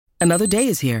Another day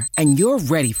is here, and you're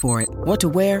ready for it. What to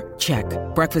wear? Check.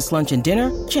 Breakfast, lunch, and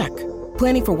dinner? Check.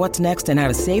 Planning for what's next and how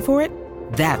to save for it?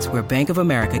 That's where Bank of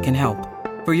America can help.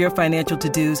 For your financial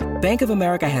to-dos, Bank of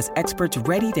America has experts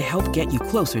ready to help get you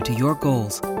closer to your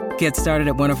goals. Get started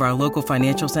at one of our local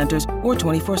financial centers or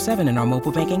 24/7 in our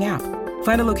mobile banking app.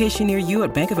 Find a location near you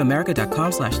at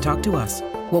bankofamerica.com/talktous.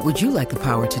 What would you like the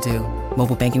power to do?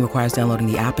 Mobile banking requires downloading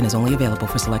the app and is only available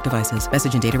for select devices.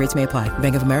 Message and data rates may apply.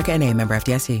 Bank of America N.A., member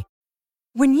FDIC.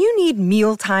 When you need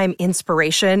mealtime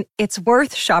inspiration, it's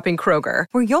worth shopping Kroger,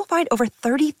 where you'll find over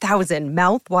 30,000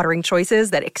 mouth-watering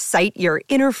choices that excite your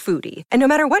inner foodie. And no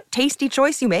matter what tasty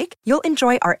choice you make, you'll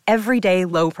enjoy our everyday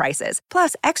low prices,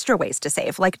 plus extra ways to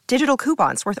save, like digital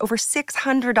coupons worth over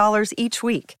 $600 each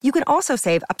week. You can also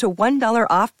save up to $1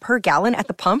 off per gallon at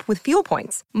the pump with fuel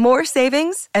points. More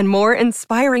savings and more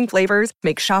inspiring flavors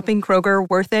make shopping Kroger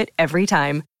worth it every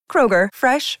time. Kroger,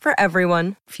 fresh for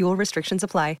everyone. Fuel restrictions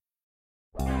apply.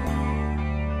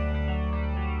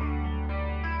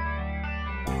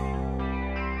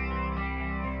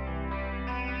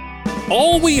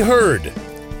 All we heard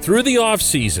through the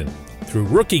offseason, through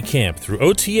rookie camp, through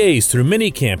OTAs, through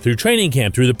minicamp, through training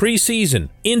camp, through the preseason,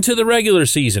 into the regular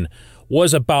season,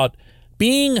 was about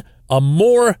being a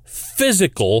more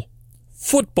physical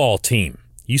football team.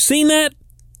 You seen that?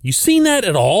 You seen that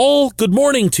at all? Good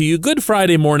morning to you. Good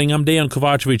Friday morning. I'm Dejan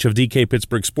Kovacevic of DK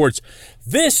Pittsburgh Sports.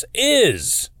 This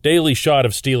is Daily Shot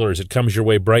of Steelers. It comes your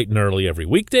way bright and early every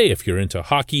weekday if you're into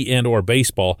hockey and or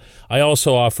baseball. I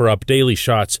also offer up daily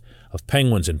shots of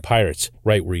Penguins and Pirates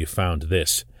right where you found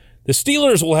this. The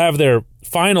Steelers will have their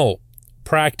final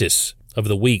practice of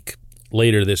the week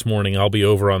later this morning. I'll be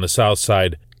over on the south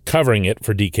side covering it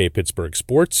for DK Pittsburgh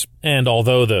Sports. And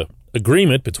although the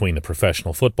agreement between the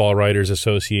Professional Football Writers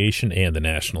Association and the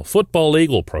National Football League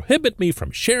will prohibit me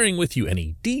from sharing with you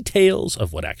any details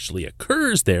of what actually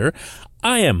occurs there,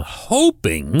 I am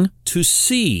hoping to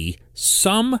see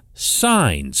some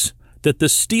signs that the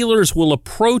Steelers will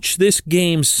approach this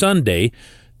game Sunday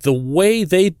the way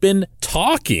they've been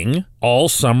talking all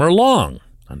summer long.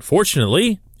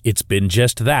 Unfortunately, it's been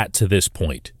just that to this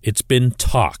point. It's been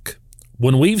talk.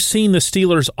 When we've seen the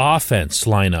Steelers' offense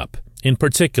line up, in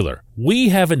particular, we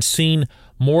haven't seen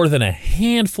more than a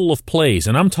handful of plays,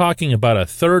 and I'm talking about a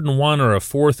 3rd and 1 or a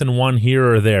 4th and 1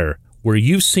 here or there, where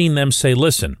you've seen them say,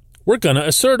 listen, we're going to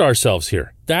assert ourselves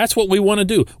here. That's what we want to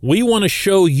do. We want to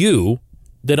show you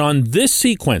that on this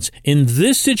sequence, in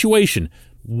this situation,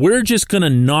 we're just going to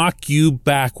knock you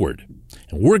backward.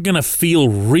 And we're going to feel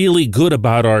really good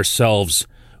about ourselves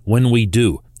when we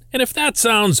do. And if that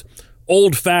sounds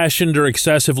old-fashioned or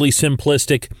excessively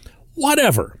simplistic,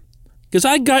 whatever. Because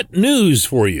I got news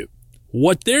for you.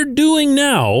 What they're doing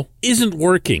now isn't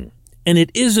working, and it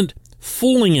isn't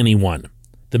fooling anyone.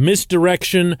 The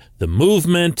misdirection, the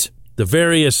movement, the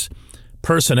various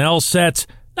personnel sets,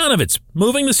 none of it's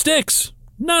moving the sticks.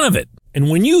 None of it. And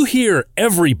when you hear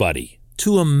everybody,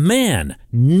 to a man,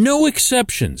 no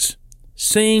exceptions,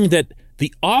 saying that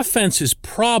the offense's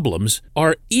problems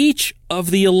are each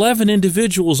of the 11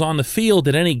 individuals on the field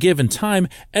at any given time,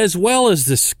 as well as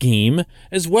the scheme,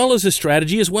 as well as the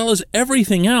strategy, as well as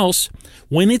everything else,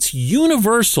 when it's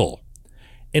universal,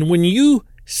 and when you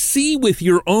see with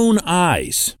your own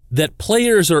eyes that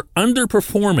players are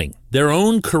underperforming their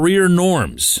own career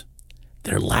norms,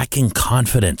 they're lacking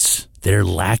confidence. They're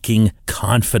lacking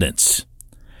confidence.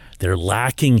 They're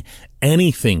lacking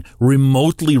anything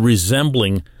remotely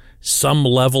resembling some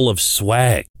level of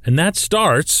swag. And that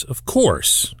starts, of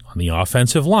course, on the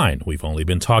offensive line. We've only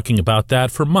been talking about that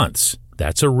for months.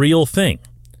 That's a real thing.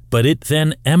 But it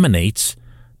then emanates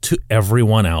to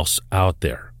everyone else out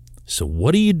there. So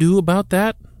what do you do about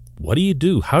that? What do you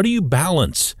do? How do you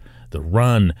balance the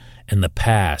run and the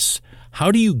pass?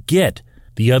 How do you get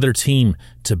the other team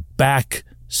to back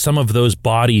some of those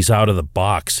bodies out of the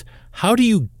box? How do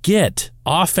you get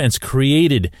offense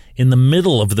created in the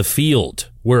middle of the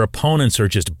field where opponents are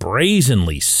just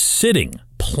brazenly sitting,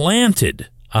 planted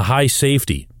a high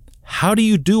safety? How do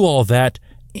you do all that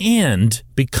and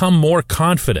become more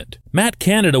confident? Matt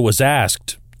Canada was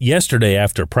asked yesterday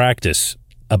after practice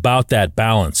about that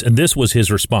balance, and this was his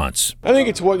response. I think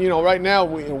it's what, right now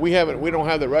we don't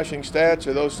have the rushing stats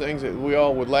or those things that we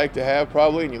all would like to have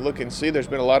probably, and you look and see there's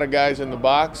been a lot of guys in the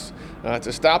box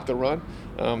to stop the run.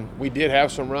 We did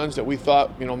have some runs that we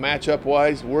thought,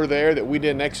 matchup-wise were there that we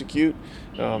didn't execute.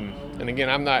 And again,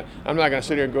 I'm not going to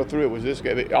sit here and go through it with this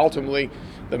guy. Ultimately,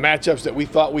 the matchups that we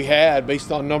thought we had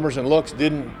based on numbers and looks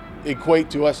didn't equate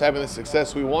to us having the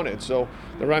success we wanted. So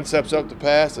the run sets up the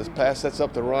pass sets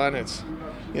up the run. It's,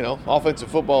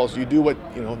 offensive football is you do what,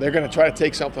 they're going to try to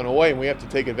take something away, and we have to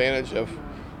take advantage of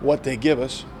what they give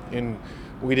us. and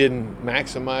we didn't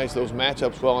maximize those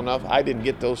matchups well enough. I didn't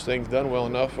get those things done well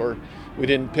enough, or we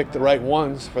didn't pick the right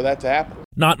ones for that to happen.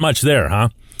 Not much there, huh?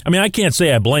 I mean, I can't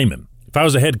say I blame him. If I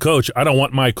was a head coach, I don't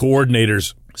want my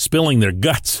coordinators spilling their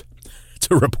guts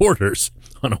to reporters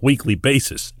on a weekly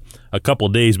basis a couple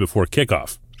days before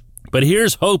kickoff. But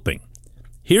here's hoping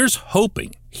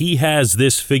he has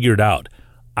this figured out.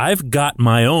 I've got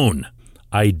my own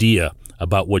idea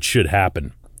about what should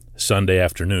happen Sunday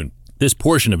afternoon. This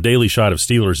portion of Daily Shot of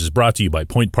Steelers is brought to you by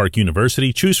Point Park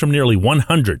University. Choose from nearly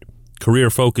 100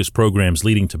 career-focused programs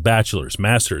leading to bachelor's,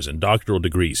 master's, and doctoral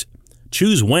degrees.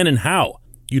 Choose when and how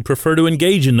you'd prefer to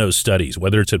engage in those studies,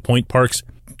 whether it's at Point Park's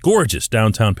gorgeous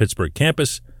downtown Pittsburgh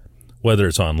campus, whether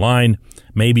it's online,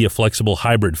 maybe a flexible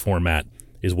hybrid format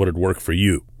is what would work for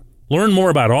you. Learn more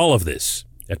about all of this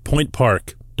at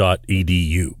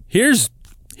pointpark.edu.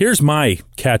 Here's my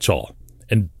catch-all,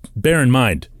 and bear in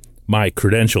mind, my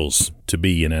credentials to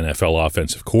be an NFL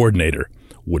offensive coordinator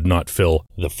would not fill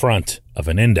the front of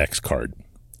an index card.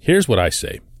 Here's what I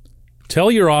say.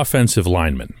 Tell your offensive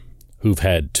linemen who've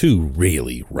had 2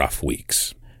 really rough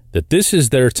weeks that this is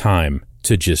their time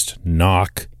to just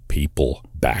knock people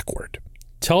backward.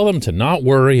 Tell them to not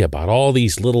worry about all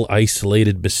these little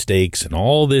isolated mistakes and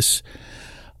all this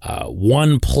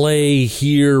one play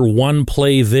here, one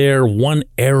play there, one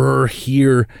error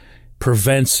here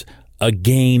prevents a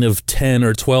gain of 10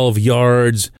 or 12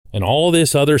 yards and all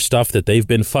this other stuff that they've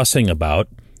been fussing about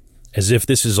as if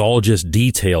this is all just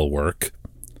detail work.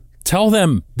 Tell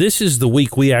them this is the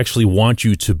week we actually want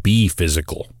you to be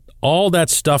physical. All that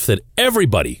stuff that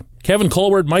everybody, Kevin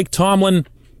Colbert, Mike Tomlin,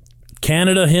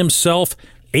 Canada himself,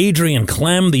 Adrian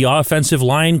Clem, the offensive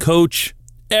line coach,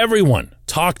 everyone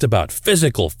talked about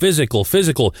physical,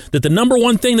 that the number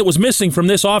one thing that was missing from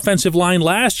this offensive line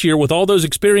last year with all those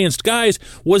experienced guys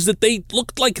was that they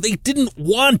looked like they didn't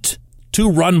want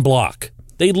to run block.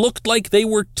 They looked like they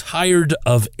were tired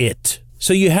of it.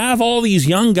 So you have all these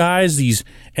young guys, these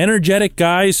energetic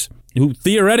guys who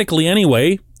theoretically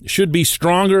anyway should be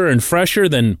stronger and fresher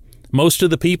than most of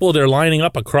the people they're lining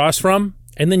up across from.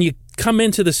 And then you come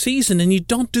into the season and you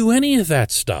don't do any of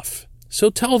that stuff. So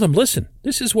tell them, listen,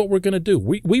 this is what we're going to do.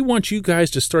 We want you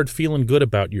guys to start feeling good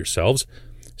about yourselves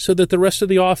so that the rest of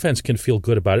the offense can feel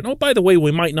good about it. Oh, by the way,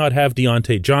 we might not have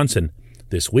Deontay Johnson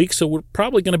this week, so we're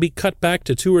probably going to be cut back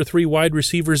to 2 or 3 wide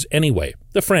receivers anyway.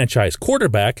 The franchise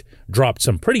quarterback dropped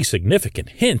some pretty significant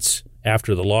hints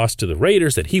after the loss to the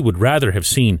Raiders that he would rather have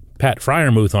seen Pat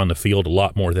Freiermuth on the field a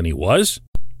lot more than he was.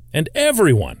 And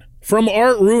everyone, from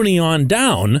Art Rooney on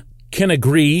down, can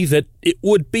agree that it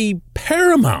would be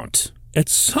paramount at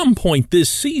some point this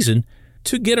season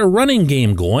to get a running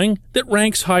game going that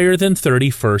ranks higher than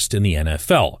 31st in the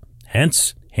NFL,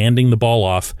 hence handing the ball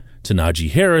off to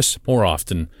Najee Harris more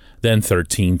often than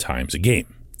 13 times a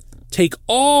game. Take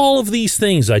all of these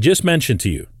things I just mentioned to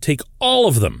you, take all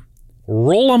of them,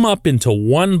 roll them up into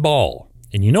one ball,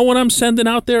 and you know what I'm sending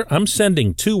out there? I'm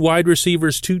sending 2 wide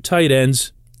receivers, 2 tight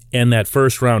ends, and that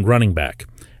first-round running back.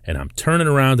 And I'm turning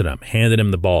around and I'm handing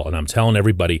him the ball, and I'm telling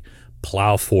everybody,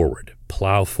 plow forward,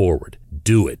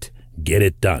 do it, get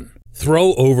it done.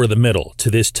 Throw over the middle to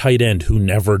this tight end who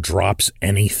never drops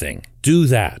anything. Do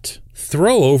that.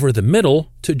 Throw over the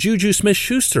middle to Juju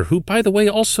Smith-Schuster, who, by the way,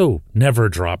 also never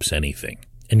drops anything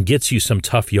and gets you some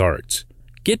tough yards.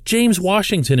 Get James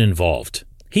Washington involved.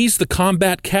 He's the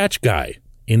combat catch guy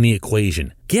in the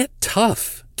equation. Get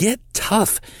tough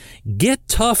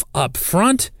up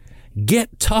front.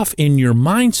 Get tough in your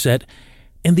mindset.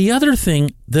 And the other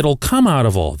thing that'll come out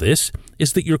of all this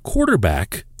is that your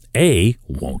quarterback, A,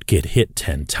 won't get hit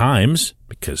 10 times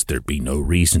because there'd be no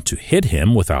reason to hit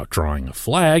him without drawing a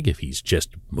flag if he's just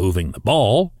moving the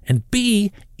ball. And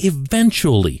B,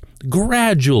 eventually,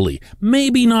 gradually,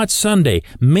 maybe not Sunday,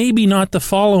 maybe not the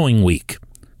following week,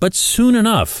 but soon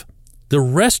enough, the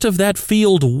rest of that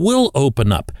field will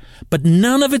open up. But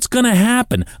none of it's going to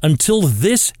happen until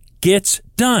this gets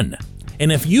done.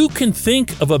 And if you can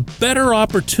think of a better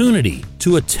opportunity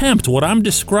to attempt what I'm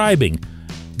describing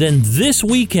than this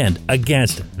weekend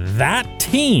against that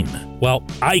team, well,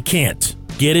 I can't.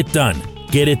 Get it done.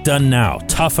 Get it done now.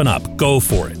 Toughen up. Go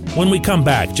for it. When we come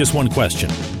back, just one question.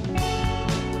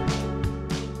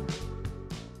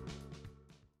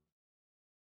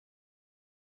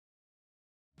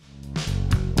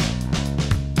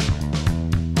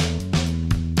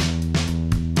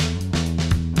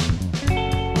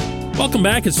 Welcome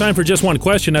back. It's time for Just One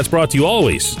Question. That's brought to you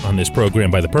always on this program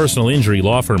by the personal injury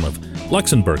law firm of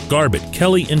Luxenberg, Garbett,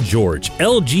 Kelly, and George,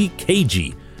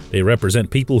 LGKG. They represent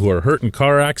people who are hurt in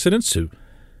car accidents, who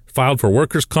filed for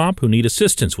workers' comp who need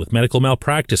assistance with medical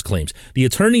malpractice claims. The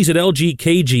attorneys at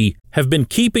LGKG have been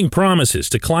keeping promises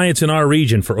to clients in our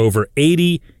region for over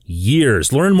 80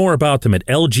 years. Learn more about them at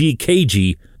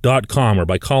lgkg.com or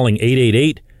by calling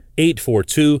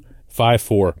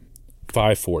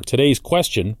 888-842-5454. Today's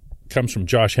question comes from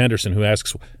Josh Henderson, who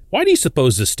asks, why do you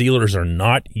suppose the Steelers are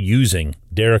not using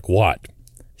Derek Watt?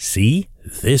 See,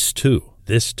 this too.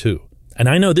 And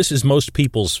I know this is most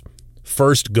people's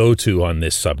first go-to on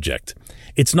this subject.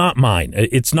 It's not mine.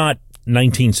 It's not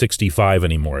 1965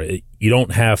 anymore. You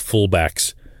don't have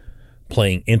fullbacks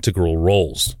playing integral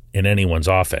roles in anyone's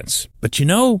offense. But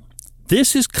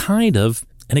this is kind of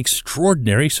an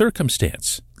extraordinary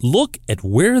circumstance. Look at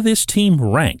where this team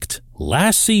ranked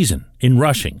last season in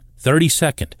rushing,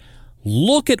 32nd.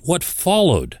 Look at what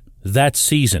followed that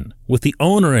season with the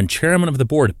owner and chairman of the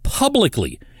board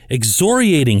publicly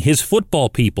excoriating his football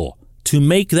people to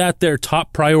make that their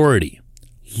top priority.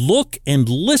 Look and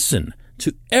listen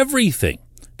to everything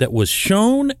that was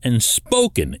shown and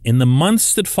spoken in the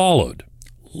months that followed.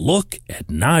 Look at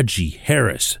Najee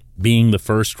Harris being the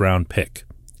first-round pick.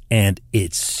 And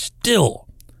it still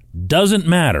doesn't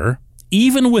matter,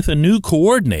 even with a new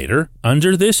coordinator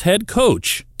under this head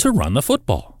coach, to run the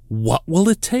football. What will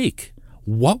it take?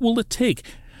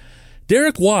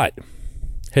 Derek Watt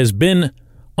has been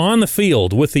on the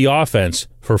field with the offense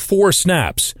for 4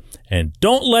 snaps. And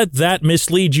don't let that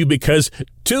mislead you, because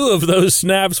 2 of those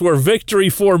snaps were victory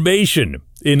formation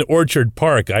in Orchard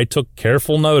Park. I took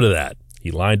careful note of that.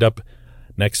 He lined up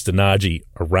next to Najee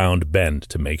around bend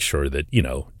to make sure that,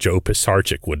 Joe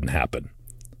Pisarcik wouldn't happen.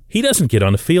 He doesn't get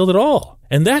on the field at all.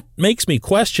 And that makes me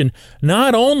question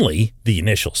not only the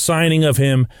initial signing of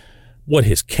him, what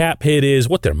his cap hit is,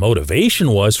 what their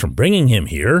motivation was from bringing him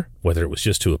here, whether it was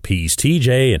just to appease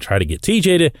TJ and try to get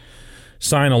TJ to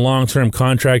sign a long-term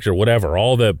contract or whatever,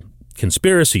 all the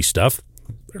conspiracy stuff.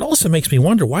 But it also makes me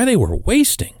wonder why they were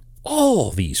wasting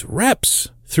all these reps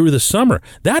through the summer.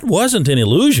 That wasn't an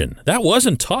illusion. That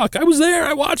wasn't talk. I was there.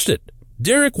 I watched it.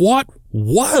 Derek Watt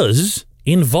was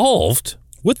involved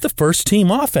with the first-team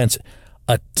offense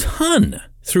a ton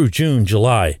through June,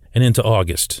 July, and into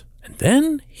August. And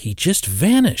then he just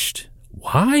vanished.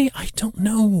 Why? I don't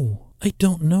know. I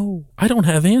don't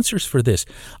have answers for this.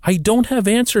 I don't have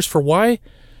answers for why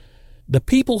the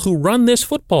people who run this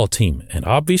football team, and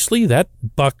obviously that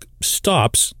buck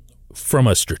stops from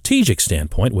a strategic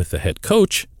standpoint with the head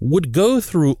coach, would go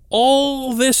through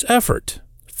all this effort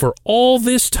for all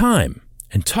this time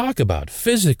and talk about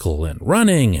physical and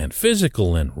running and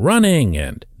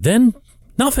then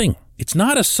nothing. It's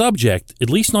not a subject, at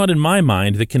least not in my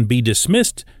mind, that can be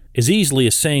dismissed as easily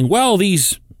as saying, well,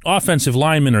 these offensive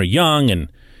linemen are young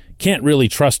and can't really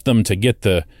trust them to get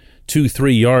the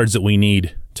 2-3 yards that we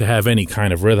need to have any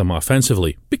kind of rhythm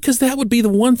offensively, because that would be the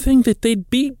one thing that they'd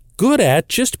be good at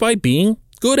just by being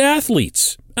good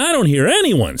athletes. I don't hear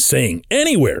anyone saying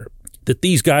anywhere that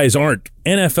these guys aren't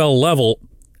NFL-level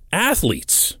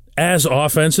athletes as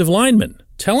offensive linemen.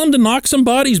 Tell them to knock some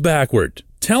bodies backward.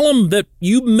 Tell them that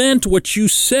you meant what you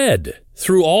said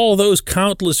through all those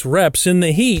countless reps in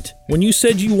the heat when you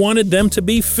said you wanted them to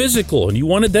be physical and you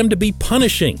wanted them to be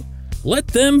punishing. Let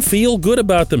them feel good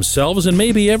about themselves, and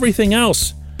maybe everything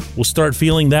else will start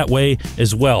feeling that way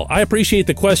as well. I appreciate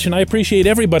the question. I appreciate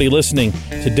everybody listening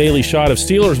to Daily Shot of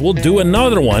Steelers. We'll do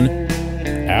another one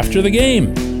after the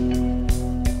game.